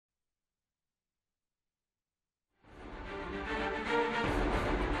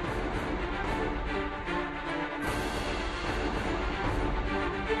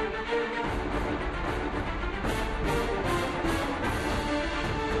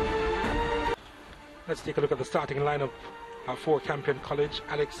Let's take a look at the starting lineup for Campion College.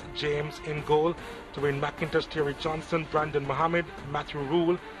 Alex James in goal. Dwayne McIntosh, Terry Johnson, Brandon Mohammed, Matthew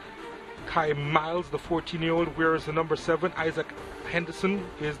Rule, Kai Myles, the 14-year-old, wears the number 7. Isaac Henderson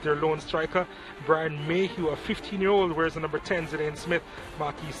is their lone striker. Brian Mayhew, a 15-year-old, wears the number 10. Zidane Smith,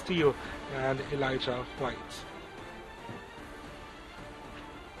 Marquis Steele, and Elijah White.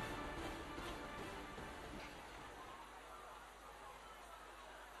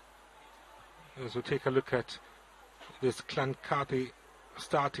 As we take a look at this Clan Carthy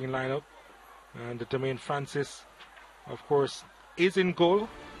starting lineup, and Demain Francis, of course, is in goal.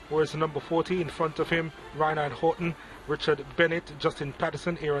 Whereas the number 40 in front of him, Reinhard Houghton, Richard Bennett, Justin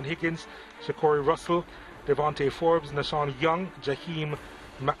Patterson, Aaron Higgins, Shakori Russell, Devontae Forbes, Nashawn Young, Jaheim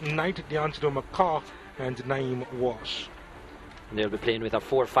McKnight, D'Angelo McCaw, and Naeem Walsh. And they'll be playing with a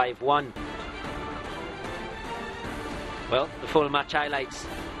 4-5-1. Well, the full match highlights.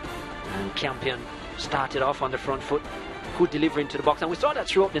 And Campion started off on the front foot. Good delivery into the box. And we saw that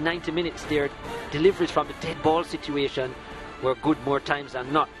throughout the 90 minutes. Their deliveries from the dead ball situation were good more times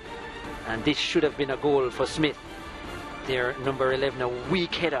than not. And this should have been a goal for Smith. Their number 11, a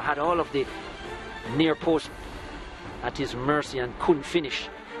weak header, had all of the near post at his mercy and couldn't finish.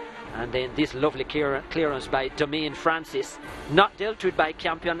 And then this lovely clearance by Demain Francis, not dealt with by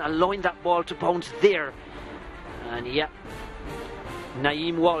Campion, allowing that ball to bounce there. And yeah,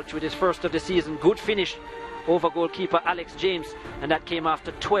 Naeem Walsh with his first of the season. Good finish over goalkeeper Alex James, and that came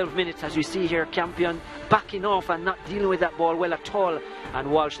after 12 minutes. As we see here, Campion backing off and not dealing with that ball well at all.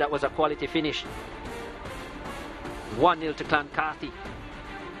 And Walsh, that was a quality finish. 1-0 to Clan Carthy.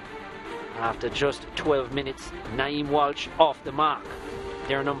 After just 12 minutes, Naeem Walsh off the mark.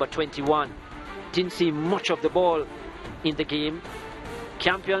 Their number 21. Didn't see much of the ball in the game.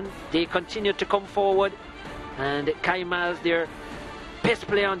 Campion, they continued to come forward, and Kai Myles, their best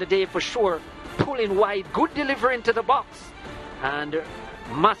player on the day for sure, pulling wide, good delivery into the box, and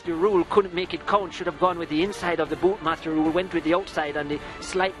Matthew Rule couldn't make it count. Should have gone with the inside of the boot. Matthew Rule went with the outside and the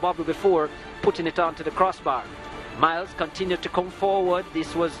slight bobble before putting it onto the crossbar. Myles continued to come forward.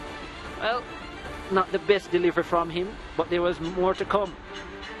 This was, well, not the best delivery from him, but there was more to come.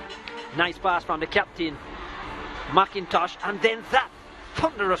 Nice pass from the captain McIntosh, and then that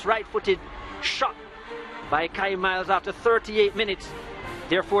thunderous right-footed shot by Kai Myles after 38 minutes.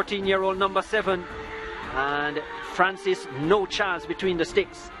 Their 14-year-old number 7, and Francis, no chance between the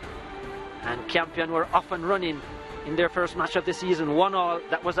sticks. And Campion were off and running in their first match of the season, 1-1.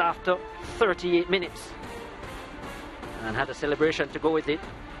 That was after 38 minutes, and had a celebration to go with it.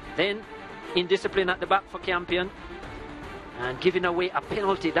 Then indiscipline at the back for Campion, and giving away a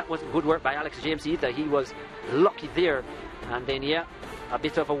penalty. That wasn't good work by Alex James either. He was lucky there. And then yeah, a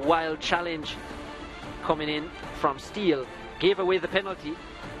bit of a wild challenge coming in from Steele. Gave away the penalty,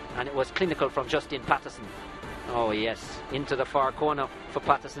 and it was clinical from Justin Patterson. Oh yes, into the far corner for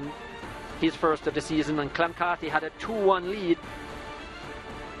Patterson. His first of the season, and Clan Carthy had a 2-1 lead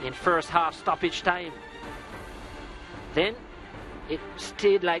in first half stoppage time. Then it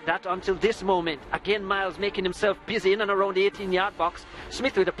stayed like that until this moment. Again, Myles making himself busy in and around the 18-yard box.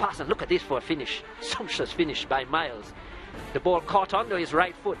 Smith with a pass, and look at this for a finish. Sumptuous finish by Myles. The ball caught under his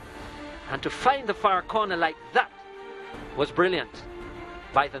right foot, and to find the far corner like that was brilliant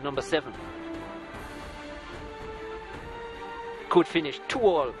by the number 7. Good finish,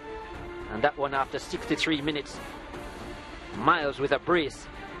 2-2, and that one after 63 minutes. Myles with a brace,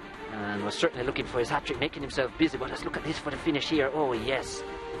 and was certainly looking for his hat-trick, making himself busy. But let's look at this for the finish here. Oh yes,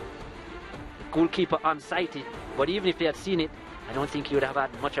 the goalkeeper unsighted, but even if they had seen it, I don't think he would have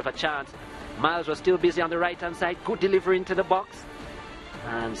had much of a chance. Myles was still busy on the right hand side. Good delivery into the box,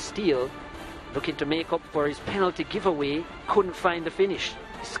 and Steele looking to make up for his penalty giveaway, couldn't find the finish.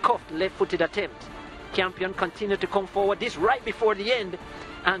 Scuffed left-footed attempt. Campion continued to come forward, this right before the end,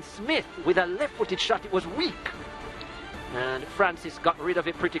 and Smith with a left-footed shot. It was weak, and Francis got rid of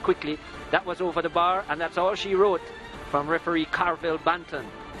it pretty quickly. That was over the bar, and that's all she wrote from referee Carvel Banton.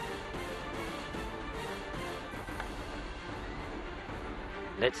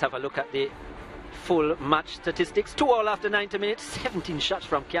 Let's have a look at the full match statistics. 2-2 after 90 minutes. 17 shots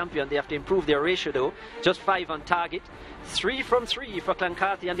from Campion. They have to improve their ratio though. Just 5 on target. 3 from 3 for Clan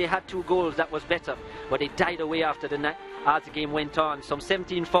Carthy, and they had 2 goals. That was better, but they died away after the night as the game went on. Some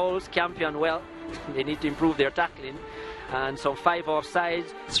 17 fouls. Campion, well, they need to improve their tackling. And some 5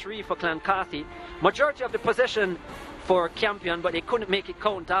 offsides. 3 for Clan Carthy. Majority of the possession for Campion, but they couldn't make it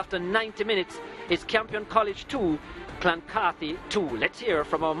count. After 90 minutes, it's Campion College 2, Clan Carthy 2. Let's hear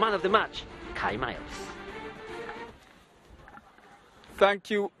from our man of the match, Kai Myles. Thank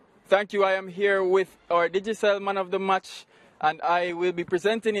you. I am here with our Digicel man of the match, and I will be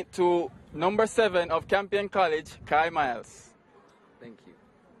presenting it to number 7 of Campion College, Kai Myles. Thank you.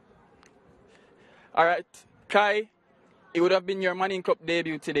 All right, Kai, it would have been your Manning Cup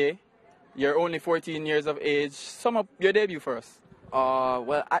debut today. You're only 14 years of age. Sum up your debut for us.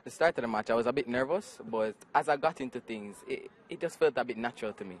 Well, at the start of the match, I was a bit nervous, but as I got into things, it just felt a bit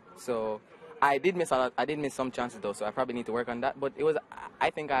natural to me. So I did miss a lot. I did miss some chances though, so I probably need to work on that. But it was, I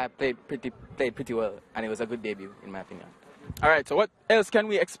think I played pretty well, and it was a good debut in my opinion. All right, so what else can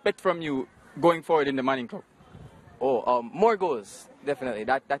we expect from you going forward in the Manning Cup? More goals, definitely.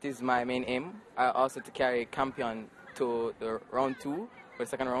 That is my main aim. Also to carry Campion to the round 2 for the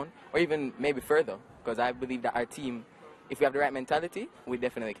second round, or even maybe further, because I believe that our team, if we have the right mentality, we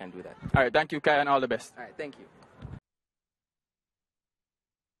definitely can do that. All right, thank you, Kai, and all the best. All right, thank you.